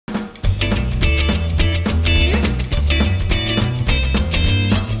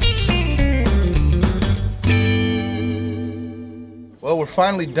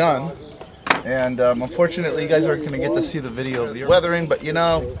finally done. And unfortunately, you guys aren't going to get to see the video of the weathering, but you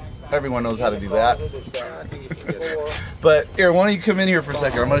know, everyone knows how to do that. But here, why don't you come in here for a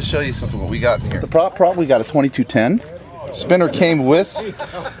second? I'm going to show you something what we got in here. The prop we got a 2210. Spinner came with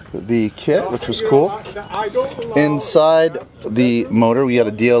the kit, which was cool. Inside the motor, we got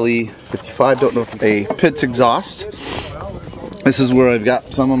a DLE 55. Don't know if a Pitts exhaust. This is where I've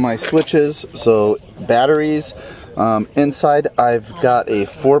got some of my switches, so batteries. Inside, I've got a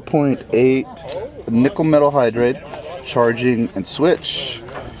 4.8 nickel metal hydride charging and switch.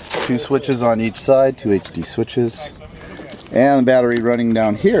 2 switches on each side, 2 HD switches. And the battery running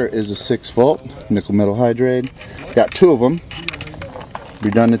down here is a 6-volt nickel metal hydride. Got 2 of them.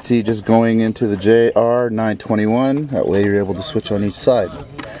 Redundancy just going into the JR921. That way you're able to switch on each side.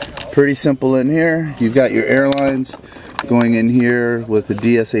 Pretty simple in here. You've got your airlines going in here with the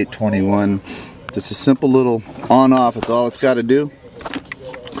DS821. Just a simple little on-off. It's all it's got to do.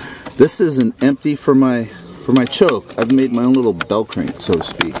 This is an empty for my choke. I've made my own little bell crank, so to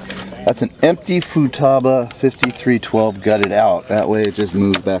speak. That's an empty Futaba 5312 gutted out. That way it just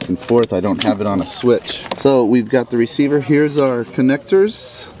moves back and forth. I don't have it on a switch. So we've got the receiver. Here's our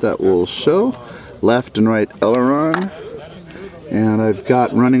connectors that will show. Left and right aileron. And I've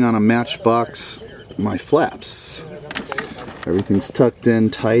got running on a Matchbox my flaps. Everything's tucked in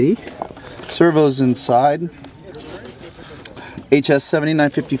tidy. Servos inside.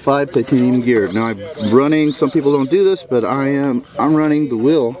 HS7955 titanium gear. Now I'm running, some people don't do this, but I'm running the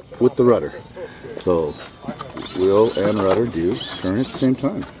wheel with the rudder. So wheel and rudder do turn at the same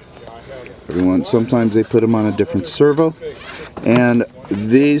time. Sometimes they put them on a different servo. And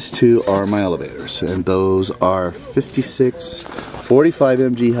these 2 are my elevators, and those are 56 45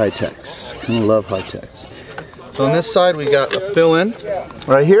 MG high techs. Kind of love high techs. So on this side we got a fill-in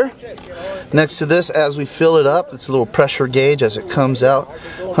right here. Next to this, as we fill it up, it's a little pressure gauge as it comes out.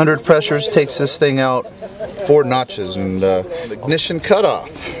 100 pressures takes this thing out 4 notches. And ignition cutoff.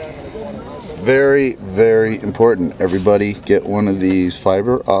 Very, very important. Everybody get one of these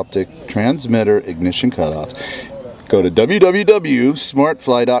fiber optic transmitter ignition cutoffs. Go to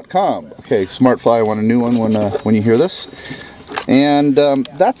www.smartfly.com. Okay, Smartfly, I want a new one when you hear this. And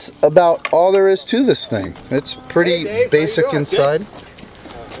that's about all there is to this thing. It's pretty basic inside.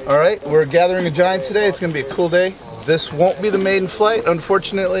 Alright, we're gathering a giant today. It's going to be a cool day. This won't be the maiden flight.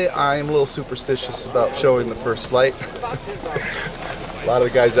 Unfortunately, I'm a little superstitious about showing the first flight. A lot of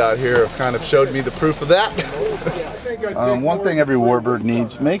the guys out here have kind of showed me the proof of that. One thing every warbird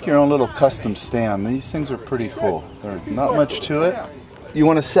needs, make your own little custom stand. These things are pretty cool. There's not much to it. You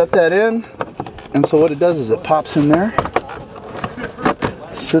want to set that in, and so what it does is it pops in there,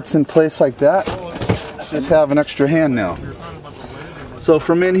 sits in place like that. Just have an extra hand now. So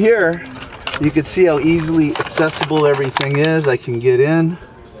from in here, you can see how easily accessible everything is. I can get in,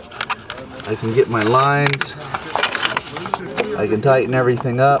 I can get my lines, I can tighten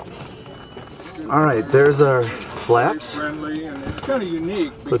everything up. Alright, there's our flaps.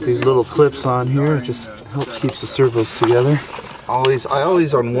 Put these little clips on here, it just helps keep the servos together. I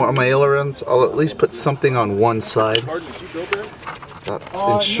always on my ailerons, I'll at least put something on one side. That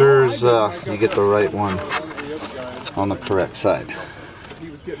ensures you get the right one on the correct side.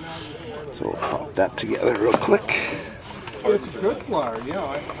 So we'll pop that together real quick. It's a good flyer,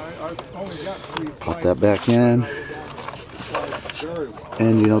 yeah. I've only got 3 Pop that back in.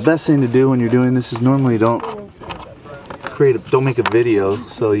 And you know, the best thing to do when you're doing this is normally don't make a video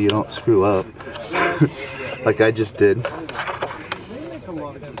so you don't screw up. Like I just did.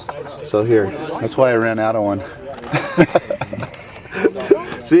 So here, that's why I ran out of one.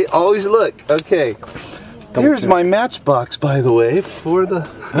 See, always look. Okay. Here's my Matchbox, by the way, for the...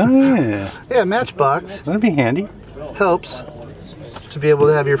 Oh, yeah. Yeah, Matchbox. That'd be handy. Helps to be able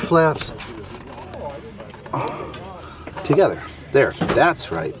to have your flaps together. There,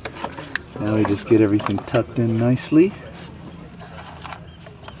 that's right. Now we just get everything tucked in nicely.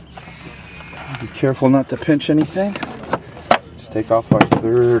 Be careful not to pinch anything. Let's take off our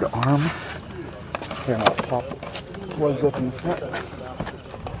 3rd arm. Here, I'll pop plugs up in the front.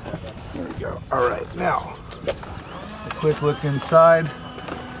 There we go. Alright, now a quick look inside.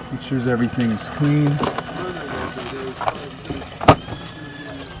 Make sure everything is clean.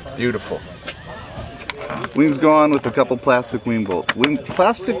 Beautiful. Wings go on with a couple plastic wing bolts.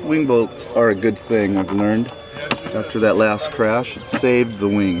 Plastic wing bolts are a good thing, I've learned. After that last crash, it saved the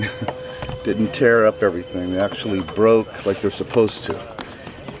wing. Didn't tear up everything. They actually broke like they're supposed to.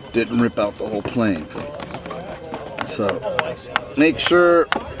 Didn't rip out the whole plane. So make sure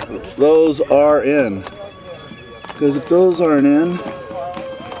those are in. Because if those aren't in,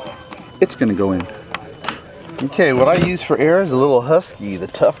 it's going to go in. Okay, what I use for air is a little Husky, the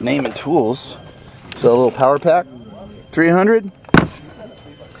Tough Naming Tools. So a little power pack, 300.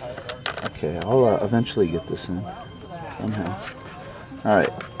 Okay, I'll eventually get this in somehow. All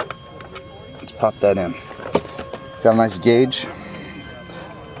right, let's pop that in. It's got a nice gauge.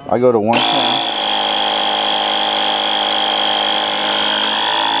 I go to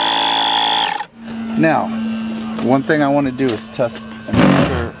 110. Now, one thing I want to do is test and make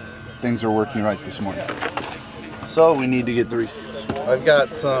sure things are working right this morning. So we need to get the receipt. I've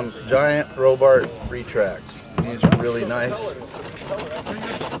got some giant Robart retracts. These are really nice.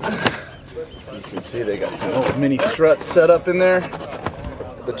 You can see they got some little mini struts set up in there.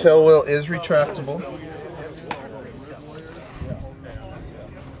 The tail wheel is retractable.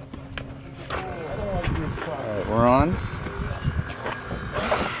 Alright, we're on.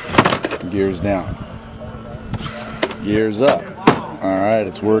 Gears down. Gears up. Alright,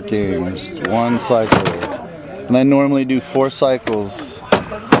 it's working. Just one cycle. And I normally do 4 cycles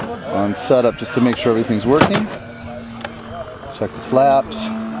on setup just to make sure everything's working. Check the flaps.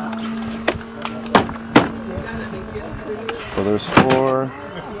 So there's 4.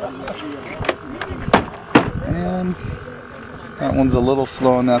 And that one's a little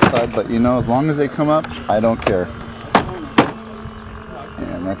slow on that side, but you know, as long as they come up, I don't care.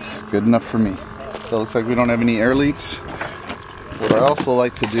 And that's good enough for me. So it looks like we don't have any air leaks. What I also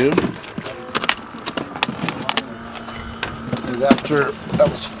like to do is, after that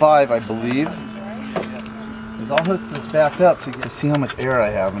was 5, I believe, is I'll hook this back up to see how much air I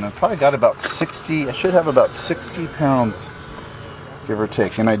have. And I've probably got about 60, I should have about 60 pounds, give or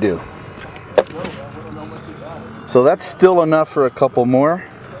take, and I do. So that's still enough for a couple more.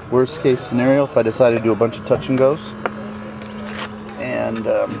 Worst case scenario, if I decide to do a bunch of touch and goes. And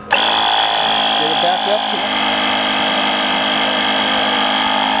get it back up to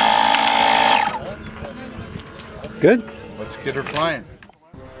Good. Let's get her flying.